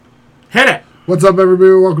Hit it. What's up,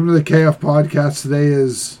 everybody? Welcome to the KF Podcast. Today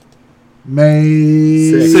is May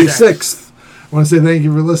 6th. I want to say thank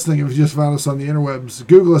you for listening. If you just found us on the interwebs,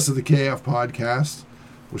 Google us at the KF Podcast.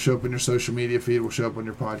 We'll show up in your social media feed. We'll show up on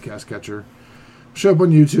your podcast catcher. We'll show up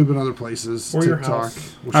on YouTube and other places. Or TikTok. your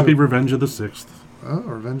house. Happy Revenge of the 6th. Oh,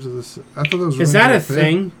 Revenge of the 6th. I thought that was Is Revenge that a of the 5th.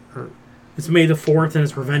 thing? It's May the 4th and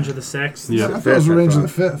it's Revenge of the 6th? Yeah. I thought it was Revenge of the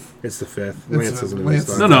 5th. It's the 5th. It's Lance isn't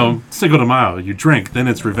Lance. No, Cinco de Mayo. You drink, then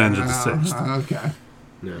it's Revenge of the 6th. Okay.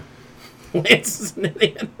 No. Lance is an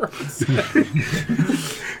idiot.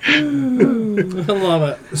 I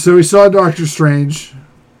love it. So we saw Doctor Strange.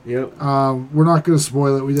 Yep. We're not going to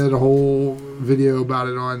spoil it. We did a whole video about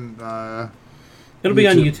it on It'll be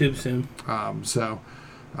on YouTube. YouTube soon.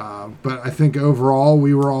 But I think overall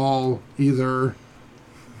we were all either...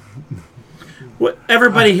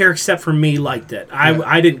 Everybody here except for me liked it.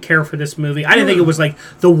 I didn't care for this movie. I didn't think it was like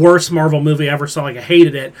the worst Marvel movie I ever saw. Like I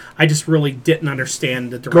hated it. I just really didn't understand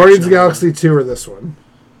the direction. Guardians of the Galaxy 2 or this one?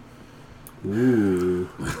 Ooh.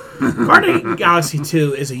 Guardians of the Galaxy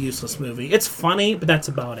 2 is a useless movie. It's funny, but that's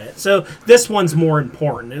about it. So this one's more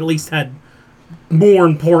important. It at least had more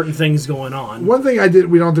important things going on. One thing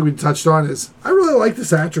we don't think we touched on is I really like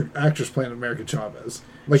this actress playing America Chavez.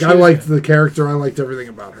 Like, I She's liked the character. I liked everything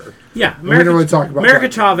about her. Yeah, We didn't really talk about America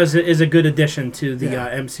that. Chavez is a good addition to the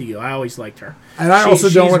Yeah. MCU. I always liked her. And I also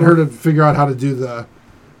don't she's want her to figure out how to do the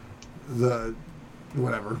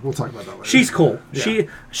whatever. We'll talk about that later. She's cool. Yeah.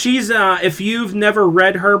 She's if you've never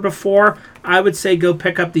read her before, I would say go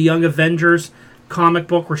pick up the Young Avengers comic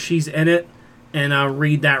book where she's in it and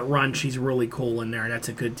read that run. She's really cool in there. That's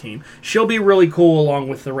a good team. She'll be really cool along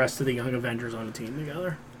with the rest of the Young Avengers on a team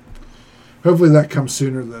together. Hopefully that comes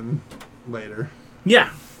sooner than later. Yeah.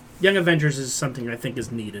 Young Avengers is something I think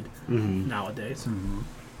is needed nowadays.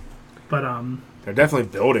 But They're definitely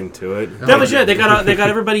building to it. that was it. They got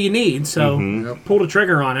everybody you need, so Yep. pull the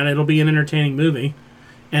trigger on it. It'll be an entertaining movie.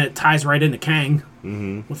 And it ties right into Kang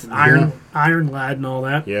with Iron Lad and all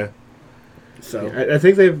that. Yeah. So I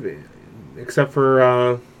think they've, except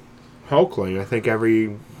for Hulkling, I think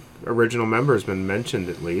every original member has been mentioned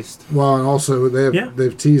at least. Well, and also Yeah.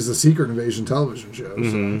 they've teased the Secret Invasion television show.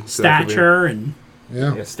 So. So that could be- Stature and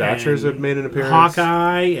Yeah. Yeah, Statures and have made an appearance.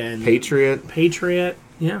 Hawkeye and Patriot.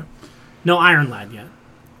 Yeah. No Iron Lad yet.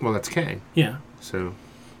 Well, that's Kang. Yeah. So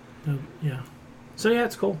Yeah. So yeah,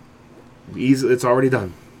 it's cool. it's already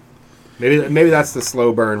done. Maybe that's the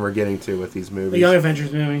slow burn we're getting to with these The movies. Young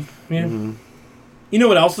Avengers movie. Yeah. You know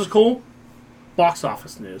what else is cool? Box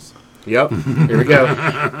office news. Yep. Here we go.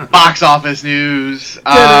 Box office news.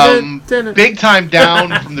 Big time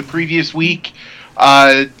down from the previous week.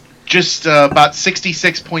 Just about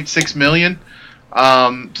 66.6 million.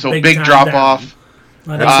 So Big big time drop down. off.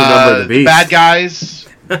 That's the number of the beast. Bad Guys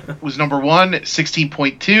was number 1 at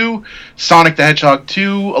 16.2. Sonic the Hedgehog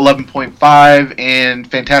 2, 11.5. And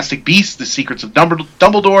Fantastic Beasts, The Secrets of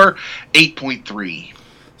Dumbledore, 8.3.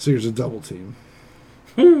 So here's a double team.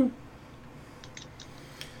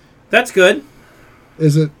 That's good.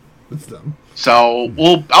 Is it? It's them. So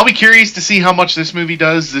I'll be curious to see how much this movie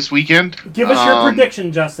does this weekend. Give us your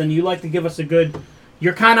prediction, Justin. You like to give us a good...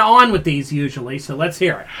 You're kind of on with these usually, so let's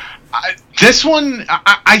hear it. This one,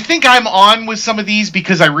 I think I'm on with some of these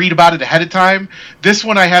because I read about it ahead of time. This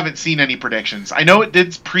one, I haven't seen any predictions. I know it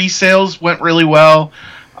did pre-sales, went really well.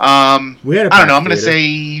 We had a I don't know. I'm packed going to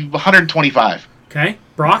say 125. Okay.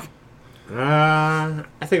 Brock? I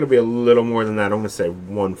think it'll be a little more than that. I'm going to say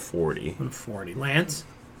 140. 140. Lance?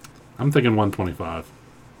 I'm thinking 125.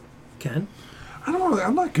 Ken? I don't know.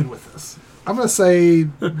 I'm not good with this. I'm going to say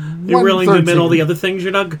You're really in the middle of the 113. other things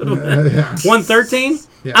you're not good with. Yeah. 113?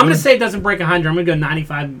 Yeah. I'm going to say it doesn't break 100. I'm going to go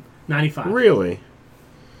 95. Really?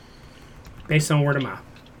 Based on word of mouth.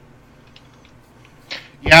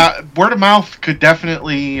 Yeah, word of mouth could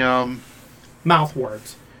definitely, Mouth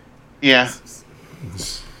words. yeah.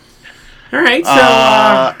 All right, so...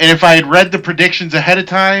 And if I had read the predictions ahead of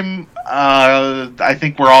time, I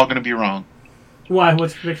think we're all going to be wrong. why?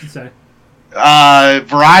 What's the prediction say?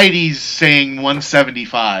 Variety's saying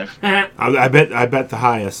 175. I bet the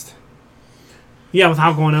highest. Yeah,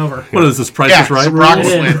 without going over. What is this, Price Yeah, is Right? so Brock rules?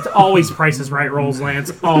 It will is. win. It's always Price is Right rolls,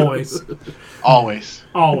 Lance. Always. Always.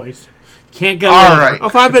 Always. Can't go All over. right.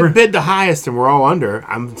 If I bid the highest and we're all under,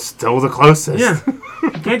 I'm still the closest. Yeah. You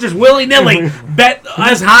can't just willy-nilly bet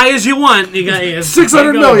as high as you want. You got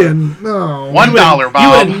 600 million. No. $1, You would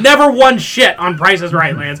Bob. have never won shit on Price is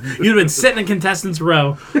Right, Lance. You'd have been sitting in contestants'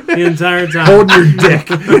 row the entire time. Holding your dick.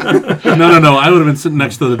 No. I would have been sitting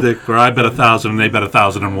next to the dick where I bet 1,000 and they bet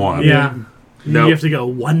 1,001. Yeah. Nope. You have to go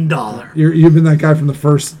 $1. You've been that guy from the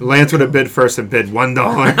first. Lance would have bid first and bid $1.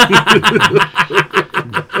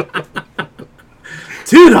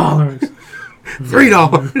 $2.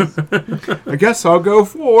 $3. I guess I'll go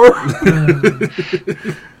 4.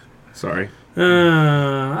 Sorry.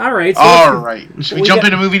 All right. So All right. Should we jump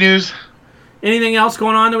got- into movie news? anything else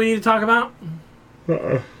going on that we need to talk about?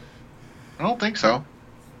 I don't think so.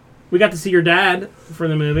 We got to see your dad for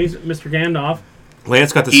the movies, Mr. Gandalf.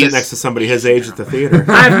 Lance got to sit He's- next to somebody his age at the theater.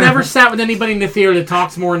 I've never sat with anybody in the theater that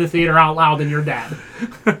talks more in the theater out loud than your dad.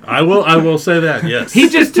 I will say that. Yes. He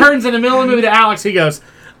just turns in the middle of the movie to Alex. He goes,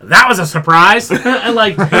 "That was a surprise," and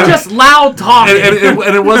like just loud talking. and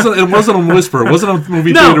it wasn't a whisper. It wasn't a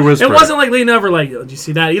movie No, theater whisper. it wasn't like leaning over like, "Did you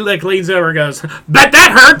see that?" He like leans over and goes, "Bet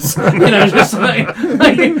that hurts," just like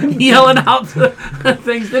yelling out the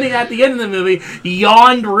things. Then he at the end of the movie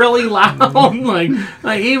yawned really loud,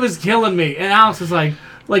 like he was killing me. And Alex was like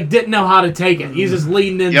didn't know how to take it. He's just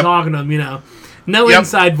leaning in Yep. talking to him, no Yep.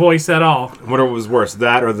 inside voice at all. What was worse,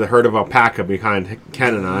 that or the herd of alpaca behind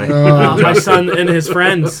Ken and I? My son and his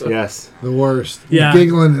friends Yes. The worst. Yeah.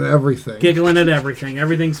 Giggling at everything. giggling at everything.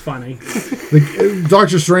 Everything's funny.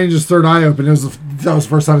 Doctor Strange's third eye opened. That was the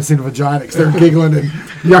first time I've seen a vagina. 'Cause they're giggling and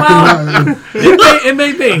yucking It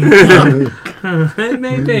may be. It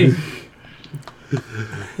may be.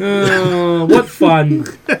 Oh, what fun.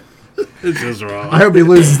 It's just wrong. I hope he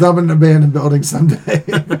loses them in an abandoned building someday.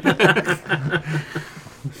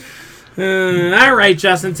 All right,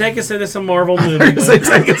 Justin, take us into some Marvel movies. Say,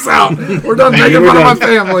 take us out. We're done Hey, making we're fun of my done.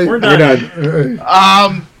 family. We're You're done.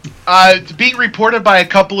 done. It's being reported by a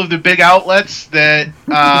couple of the big outlets that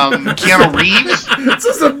Keanu Reeves. This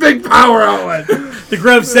is a big power outlet. The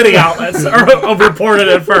Grove City outlets are reported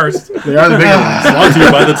at first. They are the big ones. Brought to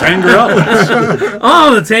you by the Tanger outlets.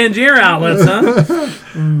 Oh, the Tangier outlets,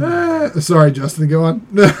 huh? Sorry, Justin, go on.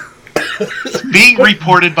 Being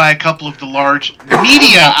reported by a couple of the large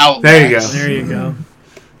media outlets. There you go. There you go.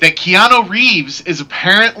 That Keanu Reeves is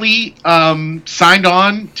apparently signed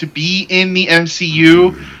on to be in the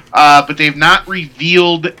MCU, but they've not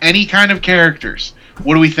revealed any kind of characters.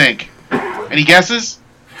 What do we think? Any guesses?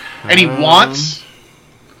 Any wants?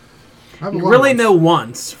 Really no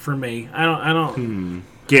once for me. I don't.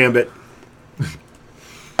 Gambit.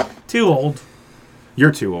 Too old.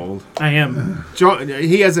 You're too old. I am.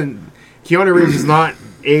 Keanu Reeves has not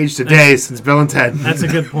aged a day since Bill and Ted. That's a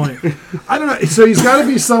good point. I don't know. So he's got to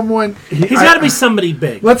be someone. He's got to be somebody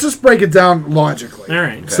big. Let's just break it down logically. All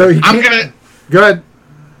right. So he I'm can't, gonna go ahead.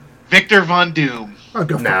 Victor Von Doom. Oh,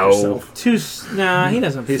 go fuck No. yourself. Nah, he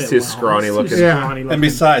doesn't. He's fit too well. scrawny He's looking. Too Yeah. scrawny looking. And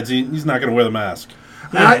besides, he's not going to wear the mask.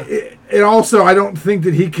 And also, I don't think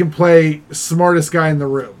that he can play smartest guy in the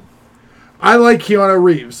room. I like Keanu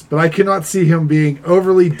Reeves, but I cannot see him being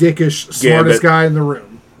overly dickish smartest Gambit. guy in the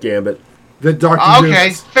room. Gambit. That Doctor Doom Okay,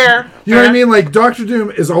 is. fair. You know what I mean? Like, Doctor Doom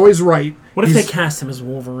is always right. What if they He's- cast him as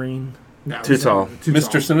Wolverine? No, Too he's tall. Too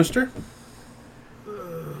Mr. tall. Sinister?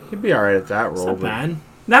 He'd be all right at that role. Not but- bad.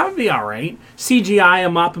 That would be all right. CGI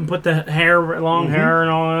him up and put the hair, long hair, and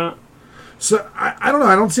all that. So, I don't know.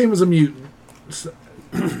 I don't see him as a mutant.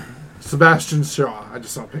 Sebastian Shaw. I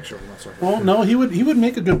just saw a picture of him. That's why. Well, no, he would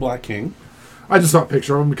make a good Black King. I just saw a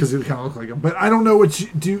picture of him because he would kind of look like him. But I don't know what you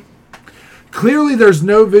do. Clearly, there's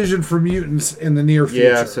no vision for mutants in the near future.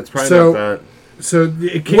 Yes, it's probably not that. So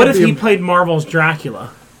it can't What if be he played Marvel's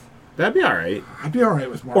Dracula That'd be all right. I'd be all right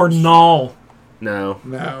with or Marvel. Null? No.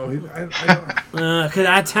 No, I don't. Cause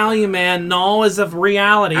I tell you, man, Null is a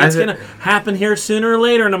reality. It's As it- gonna happen here sooner or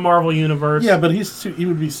later in the Marvel universe. Yeah, but he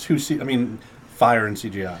would be too. Fire and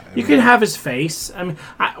CGI. You could have his face. I mean,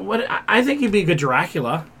 I think he'd be a good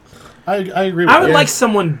Dracula. I agree. With I would that. like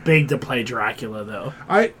someone big to play Dracula, though.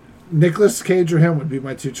 Nicolas Cage or him would be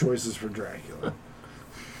my two choices for Dracula.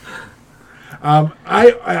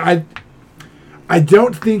 I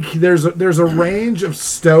don't think there's a range of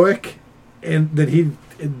stoic, and that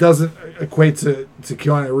it doesn't equate to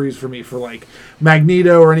Keanu Reeves for me for like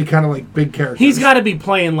Magneto or any kind of like big character. He's got to be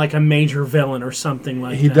playing like a major villain or something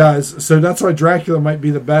like He that. does. So that's why Dracula might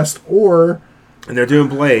be the best. Or And they're doing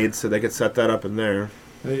Blade, so they could set that up in there.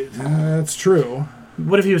 that's true.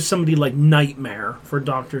 What if he was somebody like Nightmare for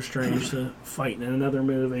Doctor Strange to fight in another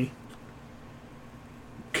movie?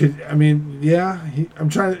 Could he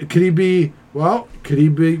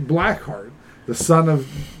be Blackheart, the son of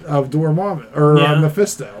Dormammu or Yeah.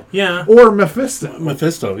 Mephisto? Yeah. Or Mephisto.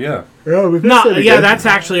 Mephisto. Yeah. That's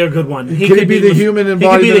actually a good one. Could he be the human He could be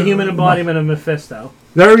embodiment? the human embodiment of Mephisto.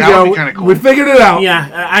 There we That would go. be kinda cool. We figured it out.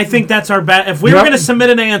 Yeah, I think that's our best. If we were Yep. going to submit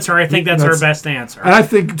an answer, I think that's our That's- best answer. And I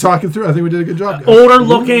think talking through, I think we did a good job. Older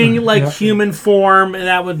looking, like Yeah. human form, and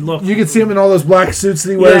that would look. You can see him in all those black suits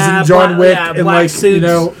that he wears in John Wick, and black like suits,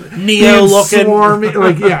 Neo Neo looking.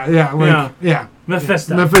 swarmy, yeah.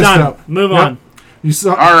 Mephisto. Mephisto. Done. Move Yep. on. You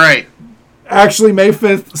saw All right. Actually, May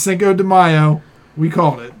 5th, Cinco de Mayo. We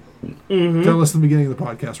called it. Don't listen to the beginning of the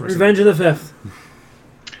podcast. Revenge of the 5th.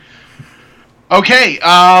 Okay,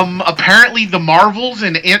 apparently the Marvels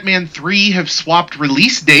and Ant-Man 3 have swapped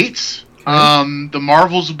release dates. The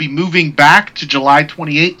Marvels will be moving back to July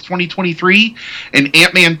 28th, 2023, and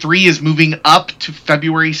Ant-Man 3 is moving up to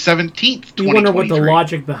February 17th, 2023. You wonder what the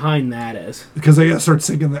logic behind that is. Because they got to start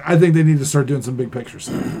syncing. I think they need to start doing some big picture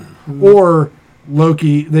stuff. Or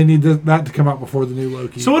Loki, they need that to come out before the new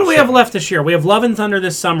Loki. So what do we have left this year? We have Love and Thunder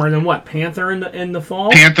this summer, then what? Panther in the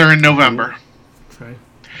fall? Panther in November. Okay.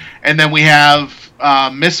 And then we have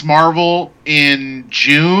Miss Marvel in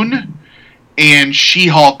June and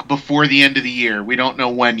She-Hulk before the end of the year. We don't know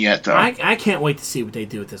when yet, though. I can't wait to see what they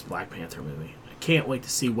do with this Black Panther movie. I can't wait to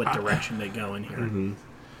see what direction they go in here.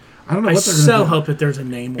 I don't know I what they're going to do. hope that there's a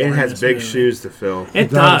name. It has big movie. shoes to fill.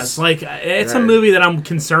 It does. Like, it's a movie that I'm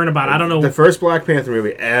concerned about. I don't know. The first Black Panther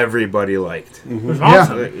movie, everybody liked. It was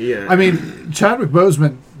awesome. Yeah. I mean, Chadwick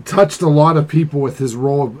Boseman touched a lot of people with his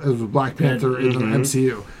role as Black Panther in the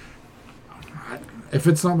MCU. If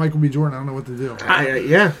it's not Michael B. Jordan, I don't know what to do.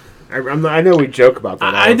 I know we joke about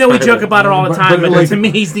that. I know we joke about it all the time, but like, to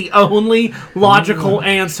me, he's the only logical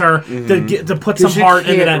answer to put some heart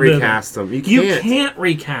into that movie. Recast him. You can't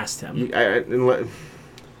recast him.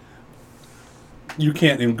 You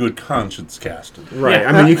can't, in good conscience, cast him. Right. Yeah.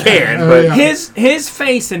 I mean, you can, but His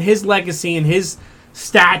face and his legacy and his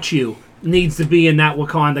statue needs to be in that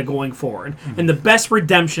Wakanda going forward. And the best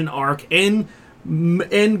redemption arc in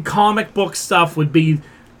comic book stuff would be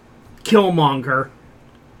Killmonger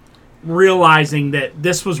realizing that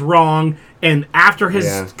this was wrong, and after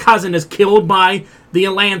his cousin is killed by the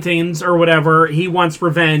Atlanteans or whatever, he wants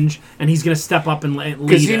revenge, and he's going to step up and lead.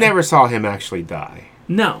 Because you never saw him actually die.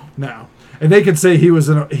 No. And they could say he was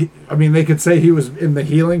they could say he was in the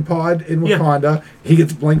healing pod in Wakanda. Yeah. He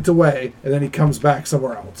gets blinked away, and then he comes back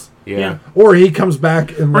somewhere else. Yeah. Or he comes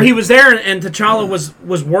back and or he was there, and T'Challa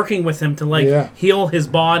was working with him to heal his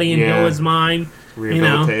body and heal his mind.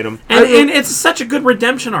 Rehabilitate him. And it's such a good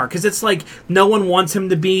redemption arc, because it's like no one wants him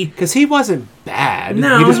to be... Because he wasn't bad.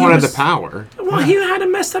 No, he just wanted the power. Well, he had a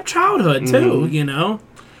messed up childhood, too, you know?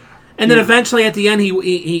 And then eventually at the end, he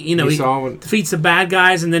defeats the bad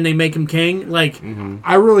guys, and then they make him king. Like,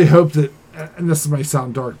 I really hope that, and this might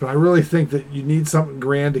sound dark, but I really think that you need something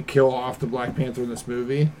grand to kill off the Black Panther in this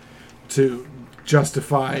movie to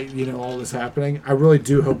justify, all this happening. I really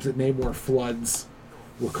do hope that Namor floods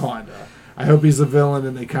Wakanda. I hope he's a villain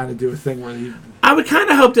and they kind of do a thing where he... I would kind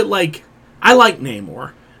of hope that, I like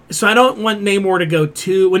Namor. So I don't want Namor to go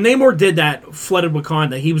too... When Namor did that, flooded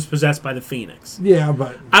Wakanda, he was possessed by the Phoenix. Yeah,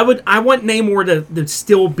 but... I want Namor to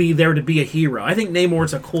still be there to be a hero. I think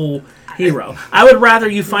Namor's a cool hero. I would rather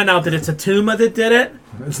you find out that it's Atuma that did it.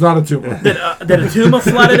 It's not Atuma. That Atuma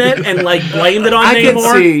flooded it and, blamed it on Namor. I can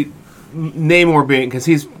see Namor being... Because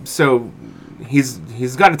he's so...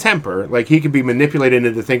 He's got a temper. Like, he could be manipulated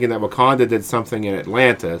into thinking that Wakanda did something in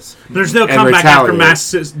Atlantis. There's no comeback after mass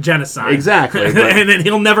genocide. Exactly. And then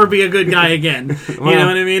he'll never be a good guy again. You know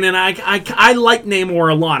what I mean? And I like Namor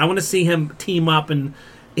a lot. I want to see him team up, and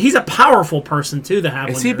he's a powerful person, too, to have.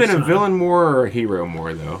 Has he been a villain more or a hero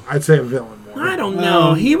more, though? I'd say a villain more. I don't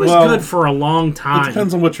know. He was good for a long time. It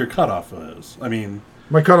depends on what your cutoff is. I mean...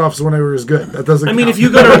 My cutoff is whenever he was good. That doesn't. I mean, count. if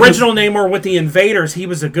you go to original Namor with the Invaders, he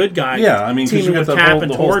was a good guy. Yeah, I mean, teaming with Cap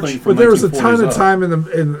and Torch. But there was a ton of time in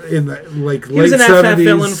the late 70s. He was an FF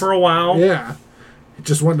villain for a while. Yeah, he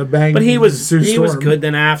just wanted to bang. But he was good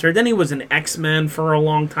then after. Then he was an X-Men for a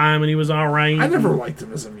long time, and he was all right. I never liked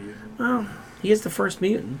him as a mutant. Well, he is the first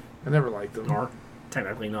mutant. I never liked him. Or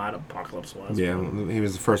technically not. Apocalypse was. Yeah, he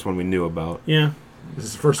was the first one we knew about. Yeah. This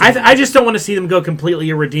is the first. I just don't want to see them go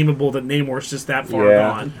completely irredeemable. That Namor's just that far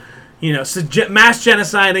gone. So mass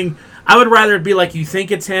genociding, I would rather it be like you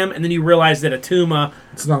think it's him, and then you realize that Atuma...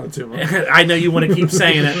 It's not Atuma. I know you want to keep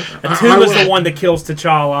saying it. Atuma's the one that kills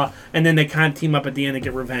T'Challa, and then they kind of team up at the end and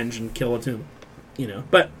get revenge and kill Atuma.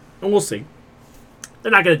 But we'll see.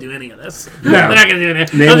 They're not going to do any of this. No. They're not going to do any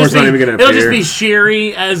of it. Namor's not even going to appear. It'll just be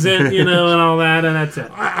Shuri, as in, and all that, and that's it.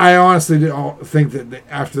 I honestly think that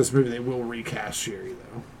after this movie, they will recast Shuri,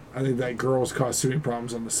 though. I think that girl was causing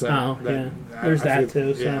problems on the set. Oh, There's that,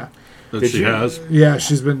 too. So. Yeah. That she has? Yeah,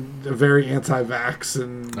 she's been very anti-vax,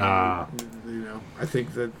 and I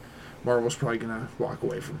think that Marvel's probably going to walk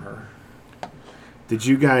away from her. Did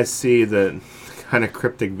you guys see the kind of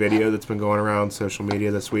cryptic video that's been going around social media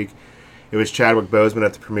this week? it was Chadwick Boseman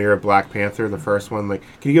at the premiere of Black Panther, the first one. Like,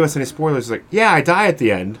 can you give us any spoilers? He's like, yeah, I die at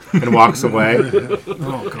the end, and walks away.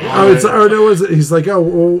 Oh God! He's like, oh,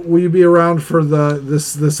 well, will you be around for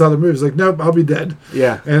this other movie? He's like, nope, I'll be dead.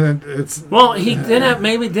 Yeah, and it's he did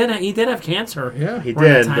have cancer. Yeah, he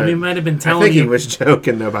did. Time. He might have been telling I think you. he was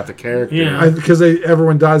joking though about the character. Yeah, because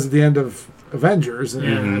everyone dies at the end of Avengers,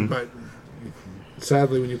 but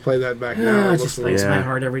sadly, when you play that back now, it just breaks my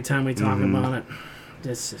heart every time we talk about it.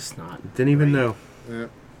 It's just not. Didn't even know. Yeah.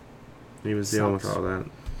 He was dealing with all that.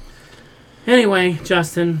 Anyway,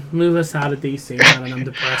 Justin, move us out of DC now that I'm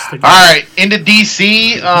depressed again. All right, into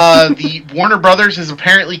DC. The Warner Brothers has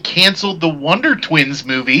apparently canceled the Wonder Twins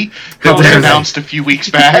movie that they announced a few weeks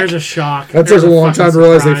back. There's a shock. That took a long time to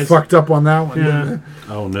realize they fucked up on that one. Yeah.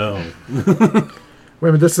 Oh no. Wait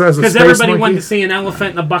a minute, this has a because space everybody monkey? wanted to see an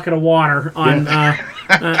elephant in a bucket of water on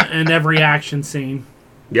in every action scene.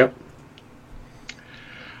 Yep.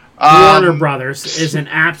 Warner Brothers is an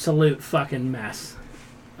absolute fucking mess.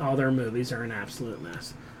 All their movies are an absolute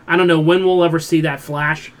mess. I don't know when we'll ever see that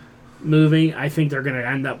Flash movie. I think they're going to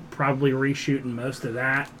end up probably reshooting most of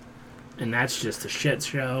that. And that's just a shit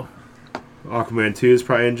show. Aquaman 2 is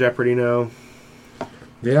probably in jeopardy now.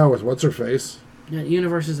 Yeah, with what's-her-face. Yeah, the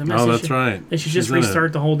universe is a mess. Oh, that's right. They should just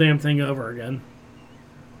restart the whole damn thing over again.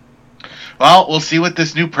 Well, we'll see what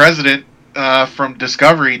this new president from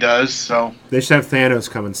Discovery does. So they should have Thanos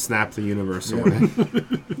come and snap the universe away.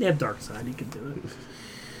 They have Darkseid. He can do it.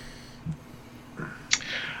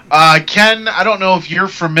 Ken, I don't know if you're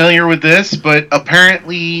familiar with this, but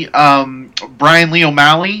apparently Brian Lee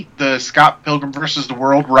O'Malley, the Scott Pilgrim vs. the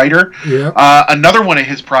World writer, another one of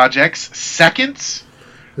his projects, Seconds,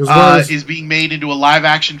 is being made into a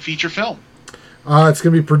live-action feature film. It's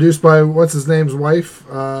going to be produced by, what's his name's wife?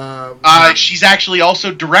 She's actually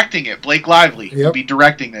also directing it. Blake Lively will be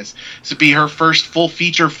directing this. This will be her first full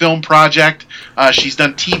feature film project. She's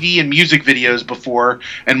done TV and music videos before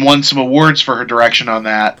and won some awards for her direction on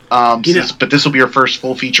that. But this will be her first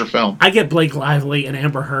full feature film. I get Blake Lively and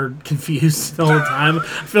Amber Heard confused all the time.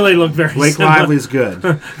 I feel they look very Blake similar. Lively's good.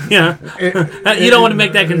 Yeah. You don't want to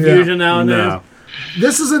make that confusion nowadays. No.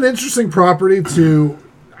 This is an interesting property to...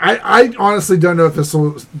 I honestly don't know if this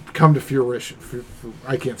will come to fruition.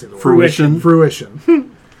 I can't say the word. Fruition. Fruition.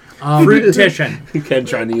 Fruition. Ken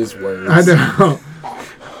trying to use words. I know.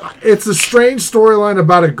 It's a strange storyline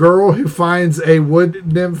about a girl who finds a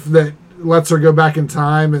wood nymph that lets her go back in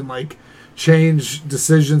time and like change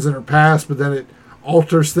decisions in her past, but then it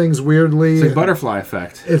alters things weirdly. It's like Butterfly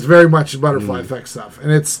Effect. It's very much Butterfly Effect stuff,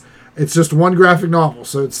 and it's just one graphic novel,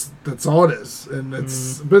 so that's all it is, and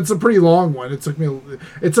but it's a pretty long one. It took me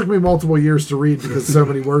multiple years to read because so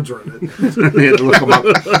many words were in it. You had to look them up.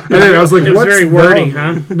 And then I was like, It was "What's very wordy,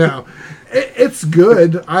 wrong?" huh? No, it's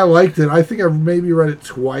good. I liked it. I think I maybe read it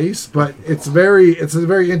twice, but it's a very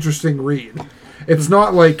interesting read. It's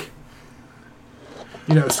not like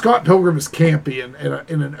Scott Pilgrim is campy and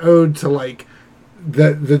in an ode to like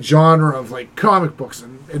the genre of like comic books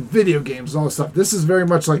and video games and all this stuff. This is very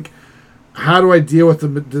much like, how do I deal with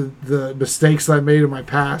the mistakes I made in my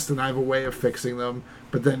past, and I have a way of fixing them,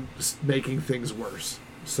 but then just making things worse.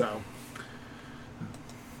 So,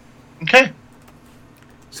 Okay.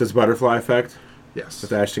 So it's Butterfly Effect yes.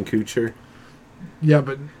 with Ashton Kutcher. Yeah,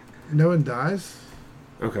 but no one dies.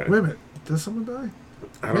 Okay. Wait a minute. Does someone die?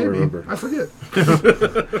 I don't remember. I forget.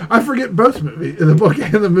 I forget both movies, the book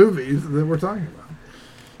and the movies that we're talking about.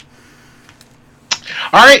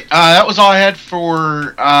 All right, that was all I had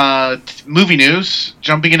for movie news.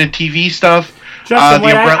 Jumping into TV stuff. Justin,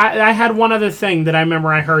 wait, I had one other thing that I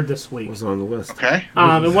remember I heard this week. It wasn't on the list. Okay.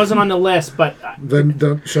 It wasn't on the list, but Then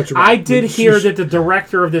don't shut your mouth. I did hear that the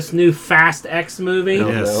director of this new Fast X movie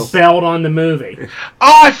Yes. bailed on the movie.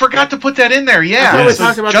 Oh, I forgot to put that in there. Yeah. I thought we Yes.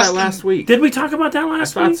 talked about Justin- that last week. Did we talk about that I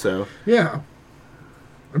last thought week? so. Yeah.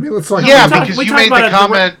 I mean, let's talk. Yeah, about because we you talked made the about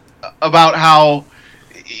comment about how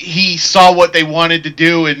he saw what they wanted to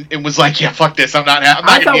do and was like, "Yeah, fuck this. I'm not."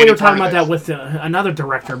 I thought we were talking about that with another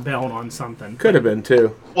director bailed on something. Could have been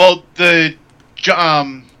too. Well, is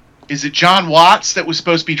it John Watts that was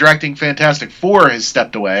supposed to be directing Fantastic Four has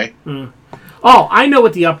stepped away? Oh, I know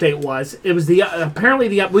what the update was. It was apparently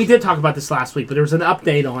we did talk about this last week, but there was an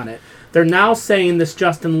update on it. They're now saying this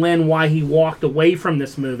Justin Lin, why he walked away from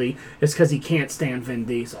this movie is because he can't stand Vin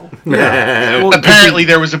Diesel. Yeah. Well, Apparently,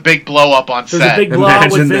 there was a big blow up on There's set. a big blow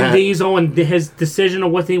up with Imagine Vin that. Diesel and his decision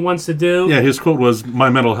of what he wants to do. yeah, his quote was, "My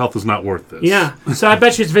mental health is not worth this." Yeah, so I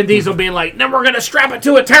bet you it's Vin Diesel being like, "Then we're gonna strap it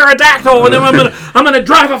to a pterodactyl, and then I'm gonna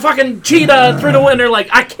drive a fucking cheetah through the winter." Like,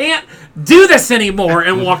 I can't do this anymore,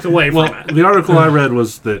 and walked away from Well, it. the article I read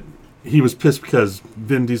was that he was pissed because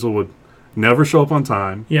Vin Diesel would never show up on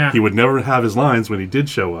time. Yeah. He would never have his lines when he did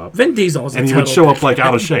show up. Vin Diesel's a And he would total show up like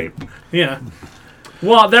out of shape. Yeah.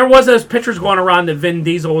 Well, there was those pictures going around that Vin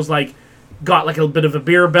Diesel was like, got like a bit of a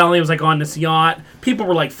beer belly. He was like on this yacht. People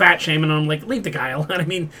were like fat shaming him, like, leave the guy alone. I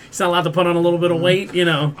mean, he's not allowed to put on a little bit of weight, you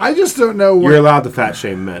know. I just don't know what You're allowed to fat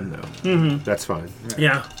shame men, though. Mm-hmm. That's fine.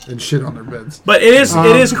 Yeah. and shit on their beds. But it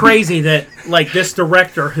is crazy that like this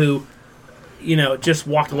director who, you know, just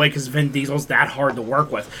walked away because Vin Diesel's that hard to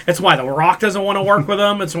work with. It's why The Rock doesn't want to work with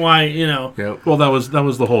him. It's why, you know. Yep. Well, that was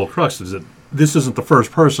the whole crux, is that this isn't the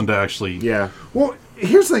first person to actually... Yeah. Well,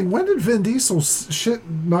 here's the thing: when did Vin Diesel's shit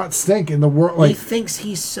not stink in the world? He Like, thinks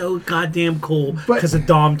he's so goddamn cool But- because of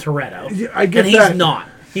Dom Toretto. Yeah, I get and he's that. not.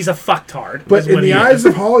 He's a fucktard. but is in what the he eyes is.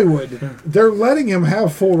 of Hollywood, they're letting him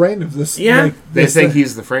have full reign of this. Yeah. like, They this think thing.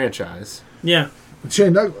 he's the franchise. Yeah.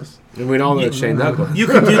 Shane Douglas. And we all know it's Shane Douglas. You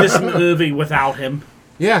could do this movie without him.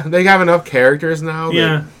 Yeah, they have enough characters now. that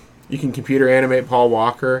Yeah. You can computer animate Paul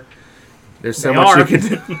Walker. There's so They much are. you can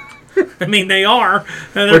do. I mean, they are.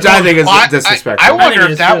 And Which they're I think is Well, I disrespectful. wonder think it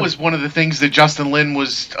if is, that too. was one of the things that Justin Lin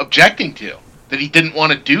was objecting to, that he didn't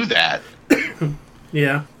want to do that.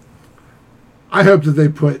 Yeah. I hope that they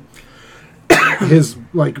put his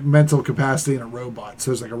like mental capacity in a robot.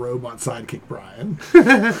 So there's like a robot sidekick, Brian.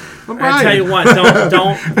 I tell you what,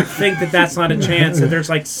 don't think that that's not a chance. That there's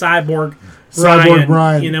like cyborg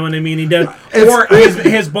Brian. You know what I mean? He does, It's- or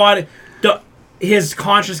his body, his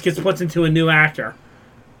conscious gets put into a new actor.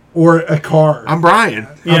 Or a car. I'm Brian.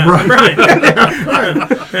 Yeah, Brian.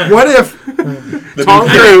 right. What if Tom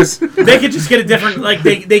Cruise. They could just get a different, like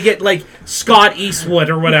they get like Scott Eastwood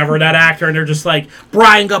or whatever, that actor, and they're just like,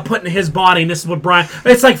 Brian got put in his body, and this is what Brian.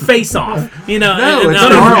 It's like Face Off, you know? No, it's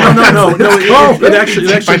No. It actually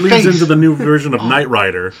My leads face. into the new version of Knight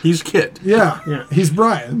Rider. He's Kit. Yeah, he's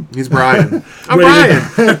Brian. He's Brian. I'm Ready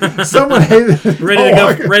Brian. Someone hated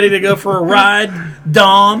ready to go for a ride,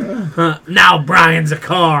 Dom. Now Brian's a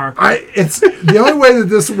car. It's the only way that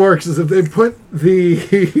this works is if they put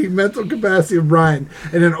the mental capacity of Brian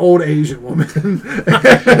in an old Asian woman,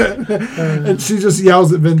 and she just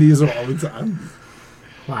yells at Vin Diesel all the time.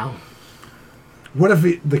 Wow. What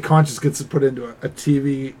if the conscious gets put into a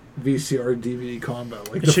TV, VCR, DVD combo?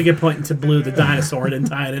 Like It should get put into Blue the dinosaur and then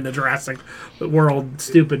tie it into Jurassic World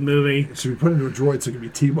stupid movie. it should be put into a droid so it can be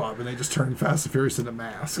T-Bob, and they just turn Fast and Furious into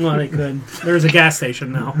Mask. Well, they could. There's a gas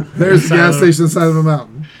station now. There's the gas So- station inside of a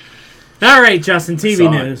mountain. All right, Justin, TV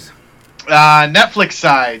Saw it. news. Netflix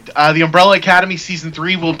side, The Umbrella Academy Season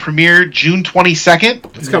 3 will premiere June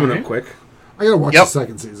 22nd. It's coming up quick. I gotta watch Yep. the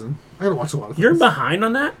second season. I gotta watch a lot of You're things. behind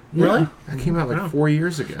on that? Really? That came out like Wow. 4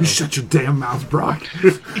 years ago. You shut your damn mouth, Brock.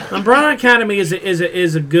 Umbrella Academy is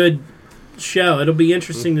a good show. It'll be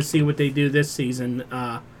interesting to see what they do this season.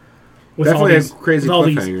 With Definitely all a these, crazy with all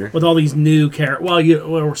cliffhanger. these, with all these new characters. Well,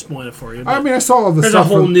 we're spoiling it for you. I but mean, I saw all the there's a stuff.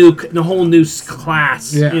 whole new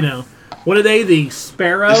class. Yeah. You know, what are they? The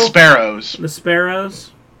Sparrow. The Sparrows. The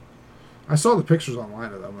Sparrows. I saw the pictures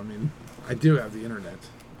online of them. I mean, I do have the internet,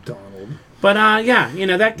 Donald. But yeah, you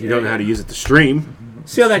know that. You don't know how to use it to stream.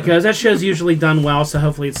 See how that goes. That show's usually done well, so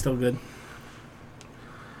hopefully it's still good.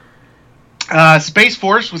 Space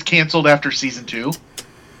Force was canceled after Season 2.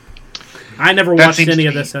 I never That watched seems any to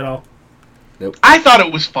of be- this at all. I thought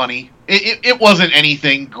it was funny. It wasn't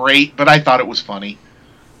anything great, but I thought it was funny.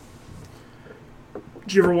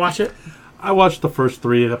 Did you ever watch it? I watched the first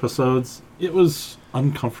 3 episodes. It was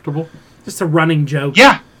uncomfortable. Just a running joke.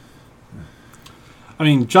 Yeah. I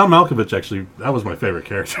mean, John Malkovich, actually, that was my favorite I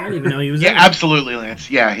character. didn't even know he was Yeah, in it. absolutely, Lance.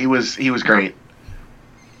 Yeah, he was great.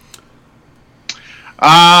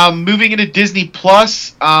 Moving into Disney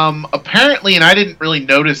Plus, apparently, and I didn't really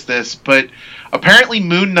notice this, but apparently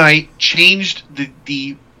Moon Knight changed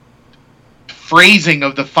the phrasing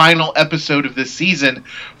of the final episode of this season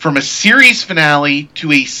from a series finale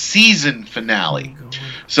to a season finale.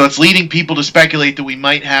 So it's leading people to speculate that we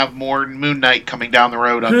might have more Moon Knight coming down the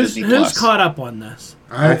road on Disney Who's Plus. caught up on this?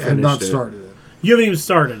 I had finished not it. started it. You haven't even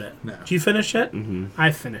started it. No. Did you finish it? Mm-hmm.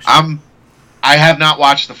 I finished it. I have not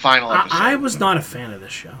watched the final episode. I was not a fan of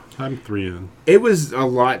this show. I'm 3 in. It was a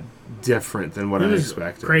lot different than what It I was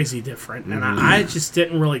expected. crazy different, and I just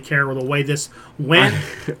didn't really care with the way this went.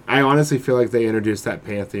 I honestly feel like they introduced that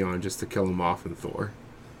Pantheon just to kill him off in Thor.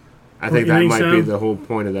 I think you that think might so? be the whole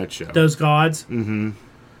point of that show. Those gods. Mm-hmm.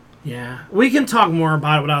 Yeah, we can talk more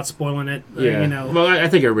about it without spoiling it. Yeah. You know, Well, I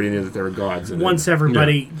think everybody knew that there were gods in once it.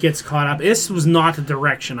 everybody gets caught up. This was not the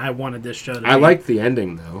direction I wanted this show to be. I liked the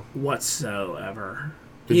ending, though. whatsoever.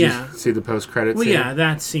 Did Yeah. you see the post-credits Well, scene? yeah,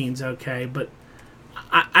 that scene's okay, but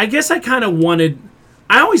I guess I kind of wanted.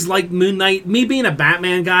 I always liked Moon Knight. Me being a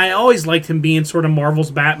Batman guy, I always liked him being sort of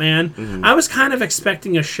Marvel's Batman. I was kind of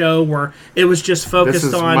expecting a show where it was just focused This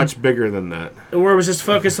is on much bigger than that. where it was just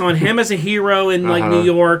focused on him as a hero in like New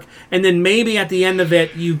York, and then maybe at the end of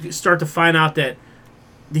it you start to find out that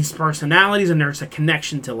these personalities and there's a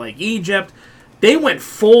connection to like Egypt. They went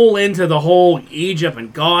full into the whole Egypt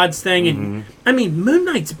and gods thing, and I mean Moon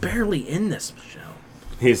Knight's barely in this show.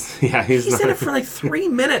 He's He's not. in it for like 3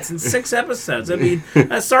 minutes in 6 episodes. I mean,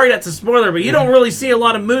 sorry that's a spoiler, but you don't really see a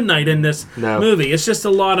lot of Moon Knight in this movie. It's just a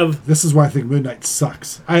lot of. This is why I think Moon Knight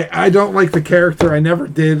sucks. I don't like the character. I never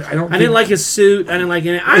did. I didn't like his suit. I didn't like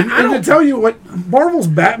any. And to tell you what, Marvel's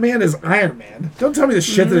Batman is Iron Man. Don't tell me the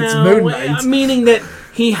shit that it's Moon Knight. Meaning that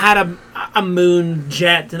he had a moon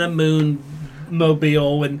jet and a moon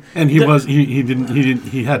mobile and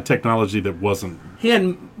he had technology that wasn't. He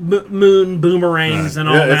had moon boomerangs and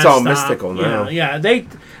all that It's all stuff. mystical now. Yeah,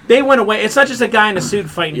 they went away. It's not just a guy in a suit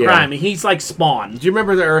fighting crime. I mean, he's like Spawn. Do you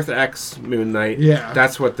remember the Earth X Moon Knight? Yeah.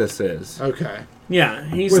 That's what this is. Okay. Yeah,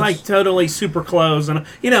 he's like totally super clothes. And, I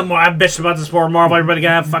bitched about this before. Marvel, everybody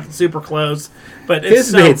gotta have fucking super clothes. But it's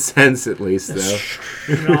His made sense, at least, though.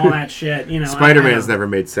 and all that shit. Spider-Man's never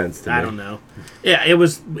made sense to me. I don't know. Yeah, it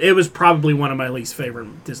was probably one of my least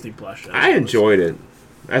favorite Disney Plus shows. I enjoyed it.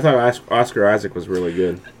 I thought Oscar Isaac was really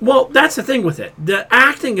good. Well, that's the thing with it. The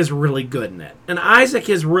acting is really good in it. And Isaac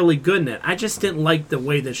is really good in it. I just didn't like the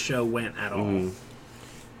way this show went at all.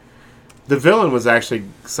 The villain was actually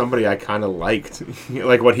somebody I kind of liked.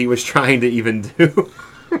 Like what he was trying to even do.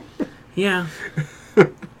 Yeah. I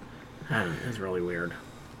don't know. It's really weird.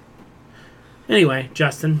 Anyway,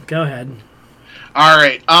 Justin, go ahead. All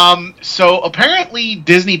right. So apparently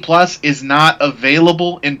Disney Plus is not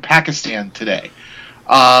available in Pakistan today.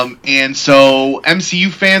 And so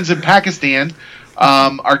MCU fans in Pakistan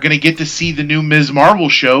are going to get to see the new Ms. Marvel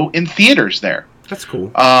show in theaters there. That's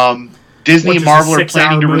cool. Disney and Marvel are 6-hour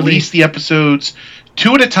planning to movie. release the episodes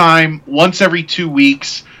 2 at a time, once every 2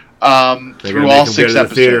 weeks, through all 6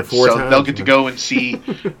 episodes. So they'll get to go and see,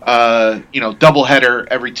 doubleheader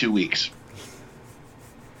every 2 weeks.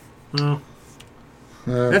 Well,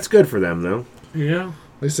 That's good for them, though. yeah.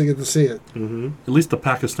 At least I get to see it. At least the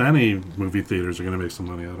Pakistani movie theaters are going to make some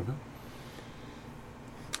money out of it.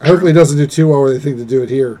 Hopefully it doesn't do too well where they think to do it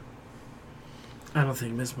here. I don't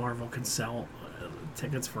think Ms. Marvel can sell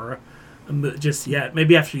tickets for just yet.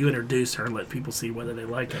 Maybe after you introduce her, let people see whether they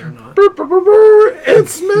like it or not.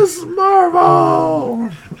 It's Miss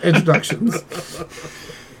Marvel! Introductions.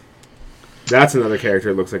 That's another character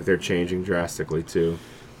that looks like they're changing drastically, too.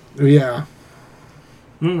 Yeah.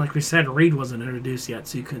 Like we said, Reed wasn't introduced yet,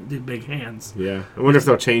 so you couldn't do big hands. Yeah. I wonder if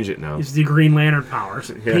they'll change it now. Just do Green Lantern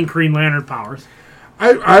powers. Yeah. Pink Green Lantern powers.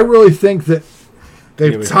 I really think that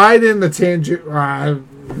they've tied in the tangent.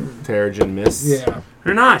 Terrigen Mist. Yeah.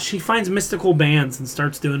 Or not. She finds mystical bands and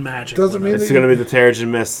starts doing magic. Doesn't mean It's that going to be the Terrigen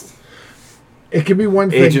Mist. it can be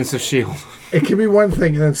one thing. Agents of S.H.I.E.L.D. It can be one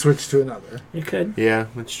thing and then switch to another. It could. Yeah,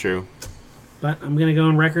 that's true. But I'm going to go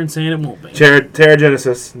on record saying it won't be.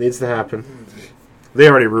 Terrigenesis needs to happen. They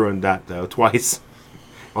already ruined that, though, twice.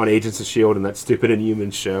 On Agents of S.H.I.E.L.D. and that stupid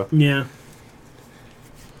Inhumans show. Yeah.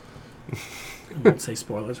 I won't say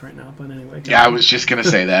spoilers right now, but anyway. Yeah, I was just going to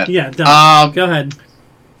say that. Yeah, done. Go ahead.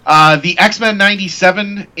 The X-Men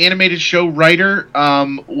 97 animated show writer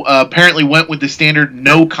apparently went with the standard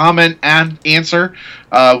no comment answer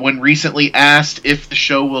when recently asked if the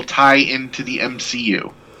show will tie into the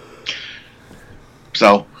MCU.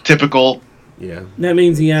 So, typical. Yeah. That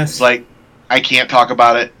means yes. It's like, I can't talk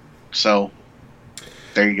about it, so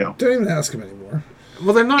there you go. Don't even ask him anymore.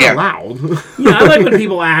 Well, they're not allowed. Yeah, I like when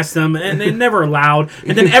people ask them, and they're never allowed.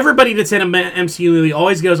 And then everybody that's in an MCU movie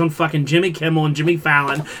always goes on fucking Jimmy Kimmel and Jimmy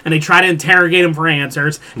Fallon, and they try to interrogate them for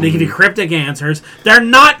answers, and they give you cryptic answers. They're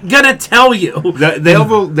not gonna tell you. They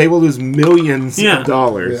will lose millions of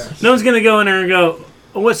dollars. Yeah. No one's gonna go in there and go,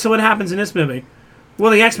 so what happens in this movie?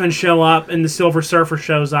 Well, the X-Men show up, and the Silver Surfer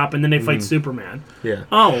shows up, and then they fight Superman. Yeah.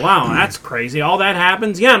 Oh, wow, that's crazy. All that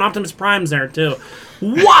happens? Yeah, and Optimus Prime's there, too.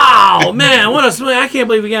 Wow, man, what a... I can't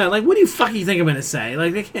believe we got it. Like, what do you fucking think I'm going to say?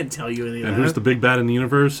 Like, they can't tell you anything. And who's the big bad in the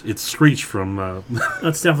universe? It's Screech from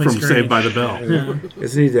That's definitely from Screech. Saved by the Bell. Yeah.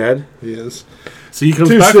 Isn't he dead? He is. So he comes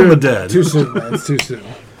Too back soon. from the dead. Too soon, man. It's too soon.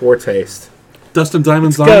 Poor taste. Dustin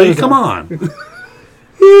Diamond go, Zombie? then. Come on.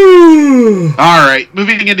 All right,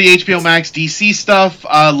 moving into HBO Max DC stuff.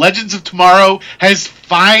 Legends of Tomorrow has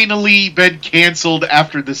finally been canceled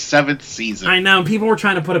after the 7th season. I know, people were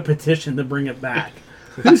trying to put a petition to bring it back.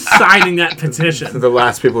 Who's signing that petition? The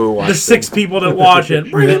last people who watched The 6 people that watch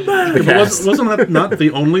it. Bring it back. Wasn't that not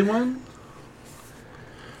the only one?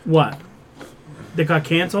 What? that got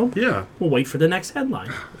canceled? Yeah. We'll wait for the next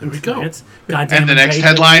headline. There we go. It's goddamn And the next paid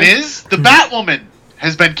headline for it. is The Batwoman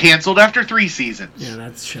has been canceled after 3 seasons. Yeah,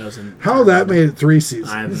 that shows. How that made it 3 seasons?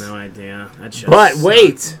 I have no idea. That shows. But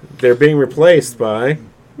wait, they're being replaced by.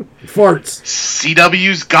 Farts.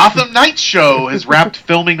 CW's Gotham Knights show has wrapped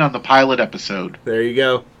filming on the pilot episode. There you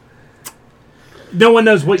go. No one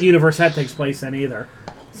knows what universe that takes place in either.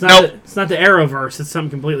 It's not. Nope. It's not the Arrowverse. It's something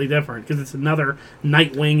completely different because it's another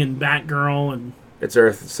Nightwing and Batgirl and It's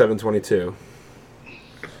Earth 722.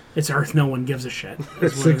 it's Earth. No one gives a shit.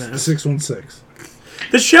 Is what it is. 616.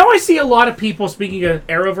 The show, I see a lot of people, speaking of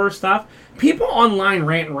Arrowverse stuff, people online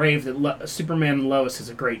rant and rave that Superman and Lois is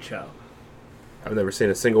a great show. I've never seen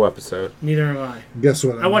a single episode. Neither have I. Guess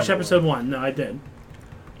what? I watched episode 1. No, I did.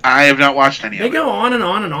 I have not watched any They of it. go on and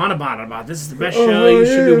on and on about this is the best show you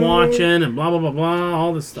should be watching and blah, blah, blah, blah,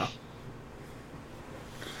 all this stuff.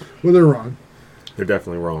 Well, they're wrong. They're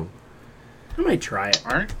definitely wrong. I might try it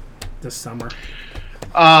All right. this summer.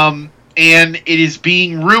 And it is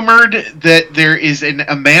being rumored that there is an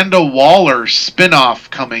Amanda Waller spinoff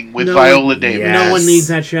coming with No. Viola Davis. Yeah. No one Yes. needs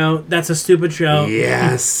that show. That's a stupid show.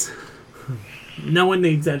 Yes. No one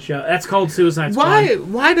needs that show. That's called Suicide Squad.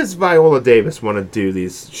 Why does Viola Davis want to do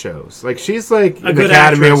these shows? Like, she's like an good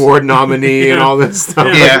Academy actress. Award nominee and Yeah. all this stuff.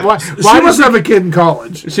 Yeah. Like, She why must does have a kid in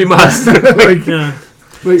college. she must. Like, Yeah.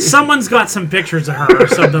 like, Someone's got some pictures of her or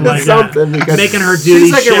something like Something, that. because Making her do she's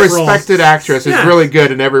these like shit a respected roles. actress who's Yeah. really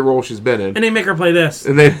good in every role she's been in. And they make her play this.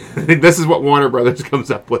 And they this is what Warner Brothers comes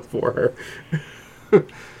up with for her.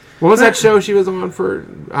 What was that show she was on for?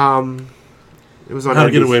 It was on How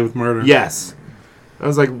to Get NBC. Away with Murder. Yes. I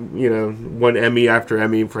was like, won Emmy after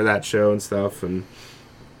Emmy for that show and stuff, and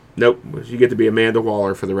nope, you get to be Amanda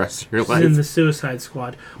Waller for the rest of your She's in life. the Suicide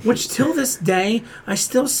Squad. Which, till this day, I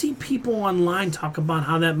still see people online talk about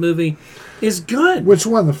how that movie is good. which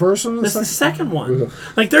one? The first one? Or That's the second? second one.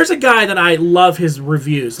 Like, there's a guy that I love his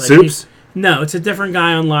reviews. Like, Soups? No, it's a different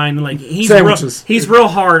guy online. Like he's Sandwiches. real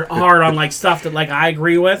hard on like stuff that like I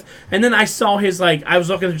agree with. And then I saw his like I was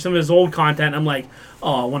looking through some of his old content. And I'm like,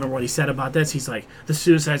 oh, I wonder what he said about this. He's like, the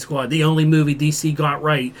Suicide Squad, the only movie DC got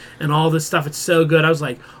right, and all this stuff. It's so good. I was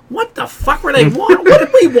like, what the fuck were they? What did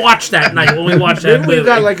we watch that night when we watched that Then movie? we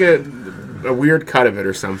got like a weird cut of it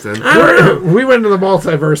or something. I don't know. We went to the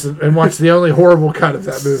multiverse and watched the only horrible cut of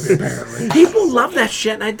that movie, apparently. People love that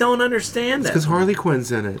shit, and I don't understand Because it. Harley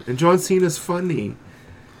Quinn's in it, and John Cena's funny,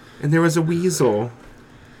 and there was a weasel.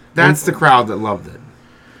 That's the crowd that loved it.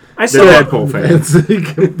 I The saw Deadpool fans.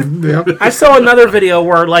 It's, yep. I saw another video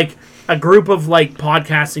where like a group of like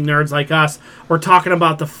podcasting nerds like us were talking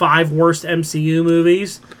about the 5 worst MCU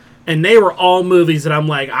movies, and they were all movies that I'm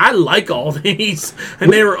like, I like all these,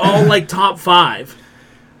 and they were all like top 5.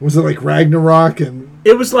 Was it like Ragnarok and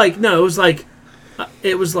It was like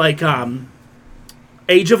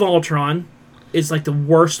Age of Ultron is like the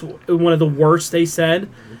worst, one of the worst they said.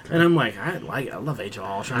 And I'm like, I love Age of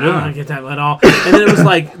Ultron. I don't get that at all. And then it was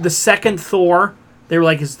like the second Thor. They were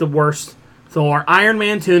like, it's the worst Thor. Iron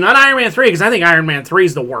Man 2, not Iron Man 3, because I think Iron Man 3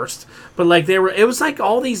 is the worst. But like it was like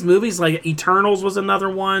all these movies, like Eternals was another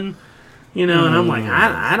one, and I'm like,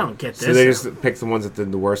 I don't get this. So they just picked the ones that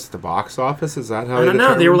did the worst at the box office? Is that how I don't know.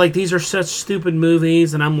 They determined? were like, these are such stupid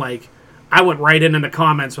movies, and I'm like, I went right in the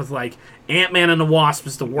comments with like, Ant-Man and the Wasp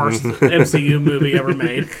is the worst MCU movie ever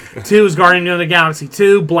made. 2 is Guardian of the Galaxy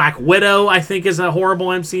 2. Black Widow, I think, is a horrible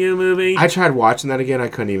MCU movie. I tried watching that again. I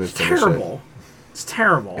couldn't even finish Terrible. It's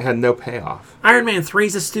terrible. it. It had no payoff. Iron Man 3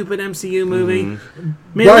 is a stupid MCU movie. Man,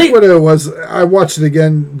 Black Widow was. I watched it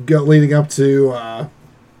again leading up to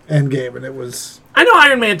Endgame, and it was. I know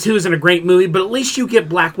Iron Man 2 isn't a great movie, but at least you get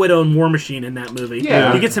Black Widow and War Machine in that movie.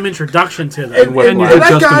 Yeah. You get some introduction to them. And, you and get that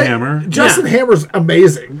Justin guy, Hammer. Justin Yeah. Hammer's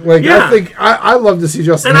amazing. Like Yeah. I think I love to see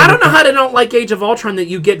Justin. And I Hammer. don't know how they don't like Age of Ultron that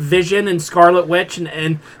you get Vision and Scarlet Witch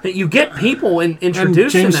and that you get people And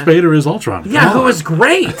introduced James in that. Spader is Ultron. Yeah, Come who on. is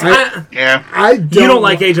great. Yeah. You You don't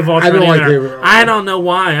like Age of Ultron I don't like either. Age of Ultron. I don't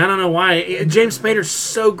know why. James Spader's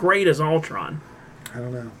so great as Ultron. I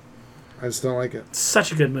don't know. I just don't like it. It's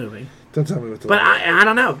such a good movie. Don't tell me what to But like. I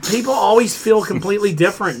don't know. People always feel completely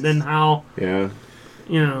different than how, Yeah.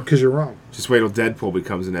 Because you're wrong. Just wait till Deadpool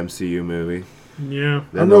becomes an MCU movie. Yeah.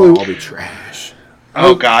 Then I'm they'll really- all be trash.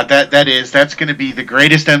 Oh God, that's going to be the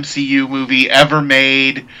greatest MCU movie ever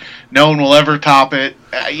made. No one will ever top it.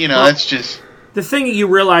 That's just. The thing that you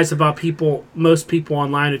realize about most people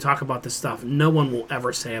online who talk about this stuff, no one will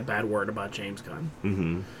ever say a bad word about James Gunn.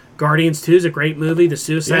 Mm-hmm. Guardians 2 is a great movie. The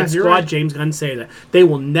Suicide you're Squad, right. James Gunn say that. They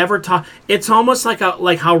will never talk. It's almost like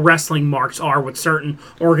how wrestling marks are with certain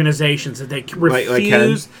organizations that they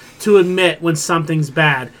refuse to admit when something's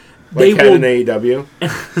bad. They Ken will. in AEW.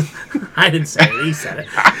 I didn't say it. He said it.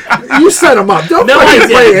 You set him up. Don't No, I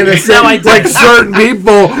play didn't. innocent No, I like didn't. certain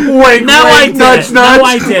people. Wink, No, I wink, nudge, didn't. nudge. No,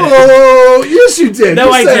 I didn't. Oh, yes, you did. No,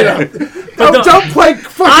 You I set it didn't. up. But Don't play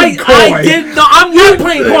fucking coy. I did not. I'm not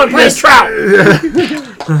playing coy. I'm playing Trout.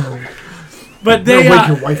 But Don't wake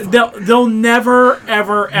your wife up. they'll never,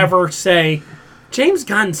 ever say, James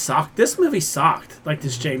Gunn sucked. This movie sucked. Like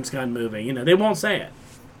this James Gunn movie. You know, they won't say it.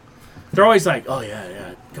 They're always like, oh,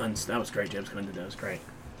 yeah, Gunn's, that was great. James Gunn did that. That was great.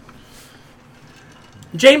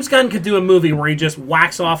 James Gunn could do a movie where he just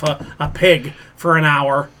whacks off a pig for an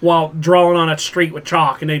hour while drawing on a street with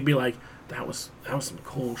chalk, and they'd be like, that was some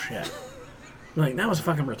cool shit. Like, that was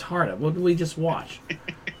fucking retarded. What did we just watch?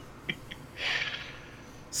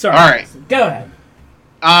 Sorry. All right. Go ahead.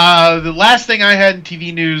 The last thing I had in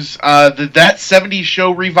TV news, that 70s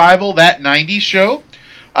show revival, that 90s show,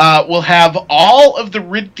 will have all of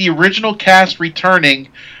the original cast returning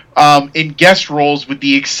in guest roles, with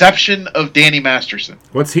the exception of Danny Masterson.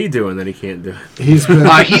 What's he doing that he can't do? He's been.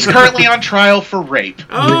 He's currently on trial for rape.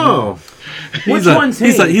 Oh, Which one's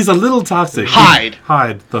he? He's a little toxic. Hyde.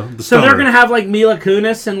 The So they're stoner. going to have, like, Mila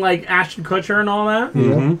Kunis and, like, Ashton Kutcher and all that?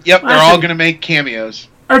 Yep, they're all going to make cameos.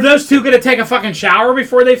 Are those two going to take a fucking shower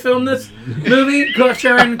before they film this movie?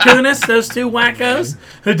 Kutcher and Kunis, those two wackos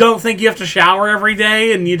who don't think you have to shower every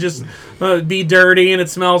day and you just be dirty and it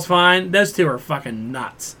smells fine. Those two are fucking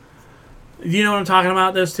nuts. Do you know what I'm talking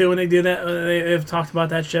about, those two, when they do that? They've talked about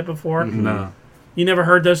that shit before? No. You never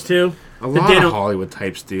heard those two? a lot they of don't- Hollywood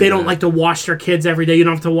types do. They don't that. like to wash their kids every day. You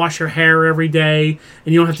don't have to wash your hair every day,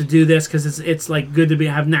 and you don't have to do this because it's like good to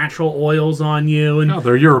have natural oils on you. And No,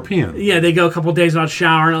 they're European. yeah, they go a couple days without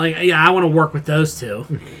showering. Like, yeah, I want to work with those two.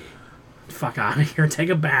 Fuck out of here. Take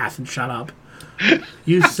a bath and shut up.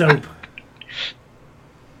 Use soap.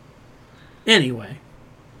 Anyway,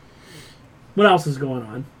 what else is going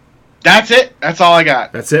on? That's it. That's all I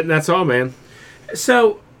got. That's it, and that's all, man.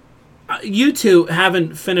 So, you two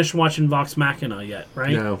haven't finished watching Vox Machina yet,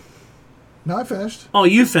 right? No, No, I finished. Oh,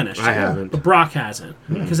 you finished. I haven't. But Brock hasn't.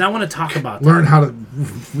 Because I want to talk about that. Learn how to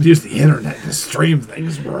use the internet to stream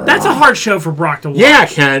things. That's a hard show for Brock to watch. Yeah,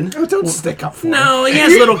 Ken. Oh, don't stick up for him. No, he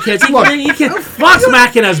has little kids. Look. You can Vox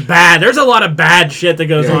Machina's bad. There's a lot of bad shit that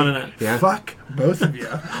goes on in it. Yeah. Fuck both of you.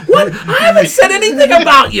 What? I haven't said anything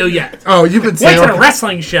about you yet. Oh, you've been Went saying. to a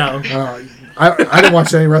wrestling show. I didn't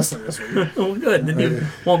watch any wrestling this week. Oh, good. Then you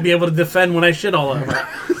won't be able to defend when I shit all over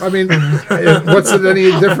it. I mean, what's it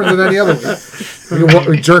any different than any other week?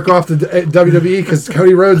 We jerk off to WWE because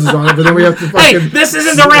Cody Rhodes is on it, but then we have to Hey, fucking this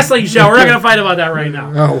isn't the wrestling show. We're not going to fight about that right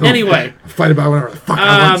now. Oh. Anyway, fight about whatever the fuck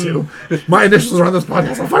I want to. My initials are on this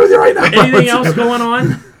podcast. I'll fight with you right now. anything else going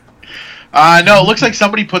on? No, it looks like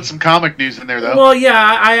somebody put some comic news in there, though. Well,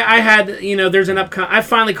 yeah, I had, there's an upcoming... I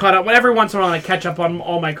finally caught up. Every once in a while, I catch up on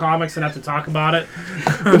all my comics and have to talk about it.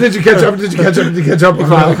 But did you catch up? Did you catch up? Did you catch up?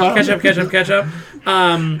 Catch up.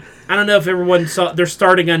 I don't know if everyone saw... They're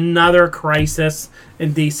starting another Crisis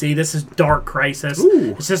in DC. This is Dark Crisis.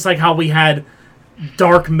 Ooh. It's just like how we had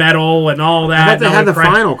Dark Metal and all that. I thought they Now had we the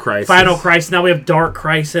Final Crisis. Final Crisis. Now we have Dark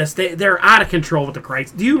Crisis. They're out of control with the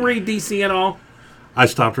Crisis. Do you read DC at all? I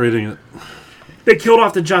stopped reading it. They killed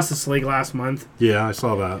off the Justice League last month, Yeah, I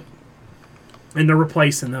saw that. and they're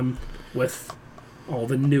replacing them with all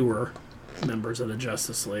the newer members of the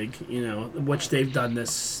Justice League, which they've done this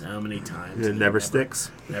so many times. It never sticks.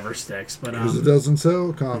 Never sticks. But Because it doesn't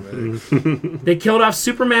sell comics. they killed off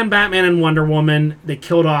Superman, Batman, and Wonder Woman. They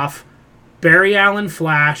killed off Barry Allen,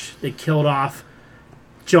 Flash. They killed off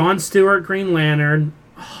Jon Stewart, Green Lantern,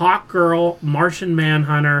 Hawkgirl, Martian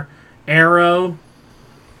Manhunter, Arrow,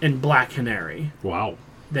 and Black Canary. Wow.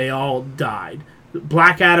 They all died.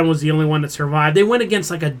 Black Adam was the only one that survived. They went against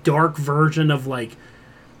like a dark version of like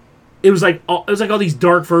it was like all these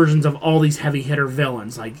dark versions of all these heavy hitter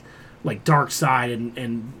villains like Darkseid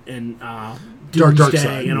and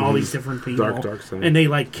Doomsday and all these different people. Darkseid. And they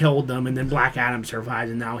like killed them, and then Black Adam survived,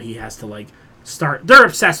 and now he has to like start. They're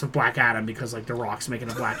obsessed with Black Adam because like The Rock's making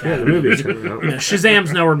a Black Adam the movie. movie's coming out.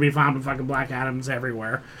 Shazam's nowhere to be found, but fucking Black Adam's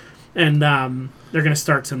everywhere. And they're gonna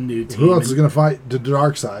start some new team. Who else is going to fight the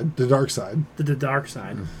dark side? The dark side. The dark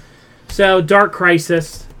side. So Dark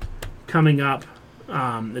Crisis coming up.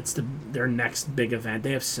 It's their next big event.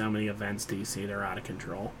 They have so many events, DC. They're out of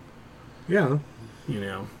control. Yeah.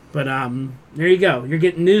 But there you go. You're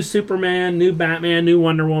getting new Superman, new Batman, new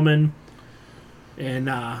Wonder Woman, and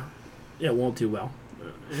it won't do well.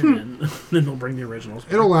 And then they'll bring the originals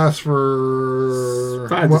back. It'll last for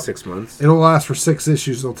 5 to 6 months. It'll last for 6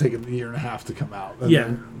 issues. It'll take a year and a half to come out. And Yeah.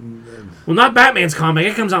 then- Well, not Batman's comic.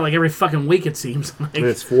 It comes out like every fucking week, it seems like. And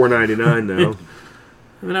it's $4.99 now.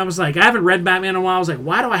 I mean, I was like, I haven't read Batman in a while. I was like,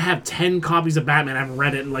 why do I have 10 copies of Batman? I haven't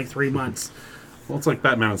read it in like 3 months. Well, it's like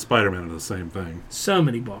Batman and Spider-Man are the same thing. So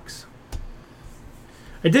many books.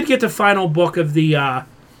 I did get the final book of the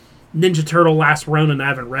Ninja Turtle Last Ronin. I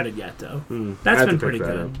haven't read it yet, though. I That's have been to pick pretty that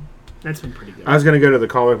good. up. That's been pretty good. I was going to go to the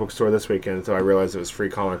comic book store this weekend until I realized it was free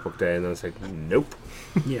comic book day, and then I was like, nope.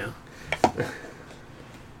 Yeah.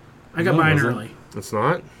 I got No, it mine wasn't. early. It's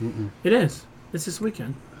not? It is. It's this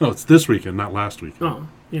weekend. No, it's this weekend, not last weekend. Oh,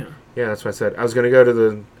 yeah. Yeah, that's what I said. I was going to go to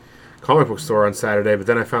the comic book store on Saturday, but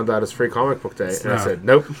then I found out it's free comic book day, and I said,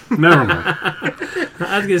 nope. Never mind.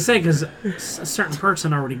 I was going to say, because a certain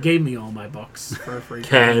person already gave me all my books for free.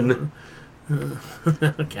 Ken.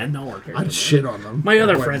 Ken, don't work here. I'd shit on them. My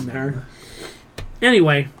other friend there.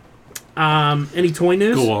 Anyway, any toy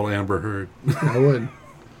news? Go all Amber Heard. I would.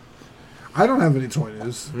 I don't have any toy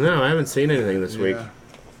news. No, I haven't seen anything this week. Yeah.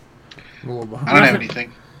 I'm a little I behind. don't have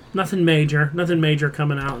anything. Nothing major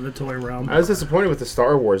coming out in the toy realm. I was disappointed with the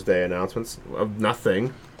Star Wars Day announcements of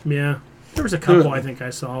nothing. Yeah. There was a couple I think I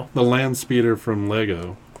saw. The Land Speeder from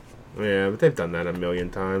Lego. Yeah, but they've done that a million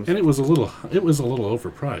times. And it was a little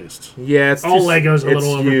overpriced. Yeah, it's All just, Legos a it's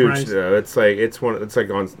little huge overpriced. though. It's like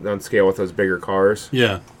on scale with those bigger cars.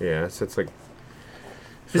 Yeah. Yeah, it's like.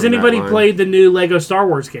 Has from that anybody line. played the new Lego Star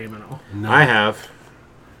Wars game at all? No. I have.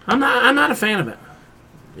 I'm not a fan of it.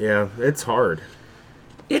 Yeah, it's hard.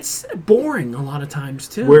 It's boring a lot of times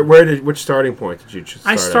too. Which starting point did you start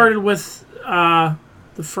I started with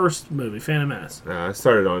the first movie, Phantom Menace. at? I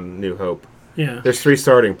started on New Hope. Yeah. There's 3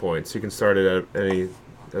 starting points. You can start it at any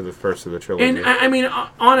of the first of the trilogy. And I mean,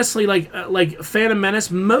 honestly, like Phantom Menace,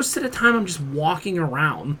 most of the time I'm just walking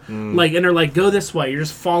around, and they're like, "Go this way." You're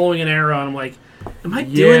just following an arrow, and I'm like, "Am I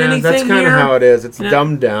doing anything that's kind here?" of how it is. It's Yeah.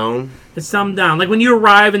 dumbed down. It's dumbed down. Like when you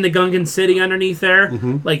arrive in the Gungan city underneath there,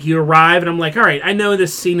 like you arrive, and I'm like, "All right, I know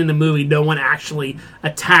this scene in the movie. No one actually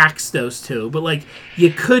attacks those two, but like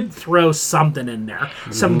you could throw something in there,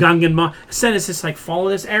 some Gungan. Instead, it's just like follow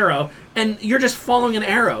this arrow." And you're just following an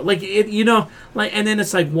arrow, like it, and then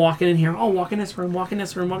it's like walking in here. Oh, walk in this room, walk in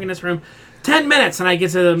this room, walk in this room. 10 minutes, and I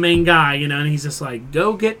get to the main guy, and he's just like,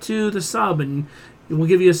 "Go get to the sub, and we'll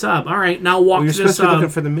give you a sub." All right, now walk Well, you're to the supposed to be sub. looking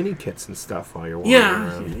for the mini kits and stuff while you're walking Yeah,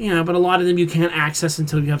 around. yeah, but a lot of them you can't access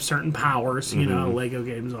until you have certain powers. Lego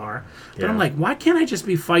games are. But I'm Yeah. like, why can't I just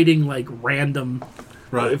be fighting like random?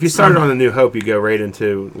 Right. If you started on the New Hope, you go right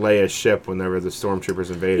into Leia's ship whenever the stormtroopers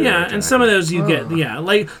invaded. Yeah, and some of those you get. Yeah,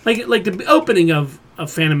 like the opening of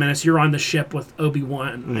Phantom Menace, you're on the ship with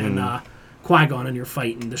Obi-Wan and Qui-Gon, and you're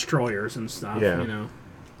fighting destroyers and stuff. Yeah.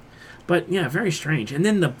 But yeah, very strange. And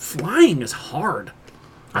then the flying is hard.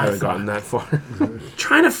 I haven't gotten that far.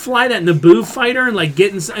 Trying to fly that Naboo fighter and like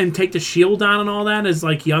and take the shield down and all that is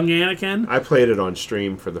like young Anakin. I played it on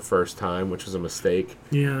stream for the first time, which was a mistake.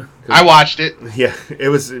 Yeah. I watched it. Yeah, it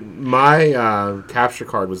was my capture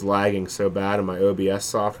card was lagging so bad in my OBS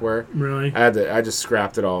software. Really? I just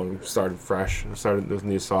scrapped it all and started fresh. Started with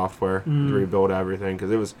new software, to rebuild everything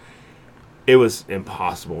because it was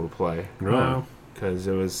impossible to play. Wow. Because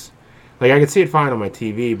it was like I could see it fine on my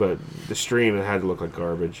TV, but the stream it had to look like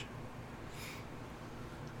garbage.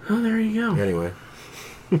 Oh, there you go. Anyway,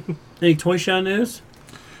 Any toy show news?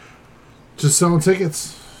 Just selling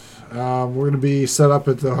tickets. We're going to be set up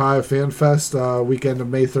at the Ohio Fan Fest weekend of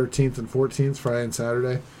May 13th and 14th, Friday and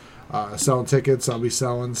Saturday. Selling tickets. I'll be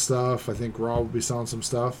selling stuff. I think Rob will be selling some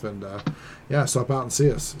stuff. And, stop out and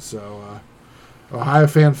see us. So, Ohio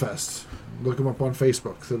Fan Fest. Look them up on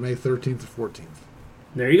Facebook. So May 13th and 14th.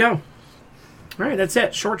 There you go. All right, that's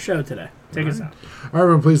it. Short show today. Take us out. All right,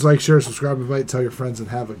 everyone, please like, share, subscribe, invite, tell your friends, and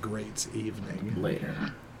have a great evening.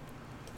 Later.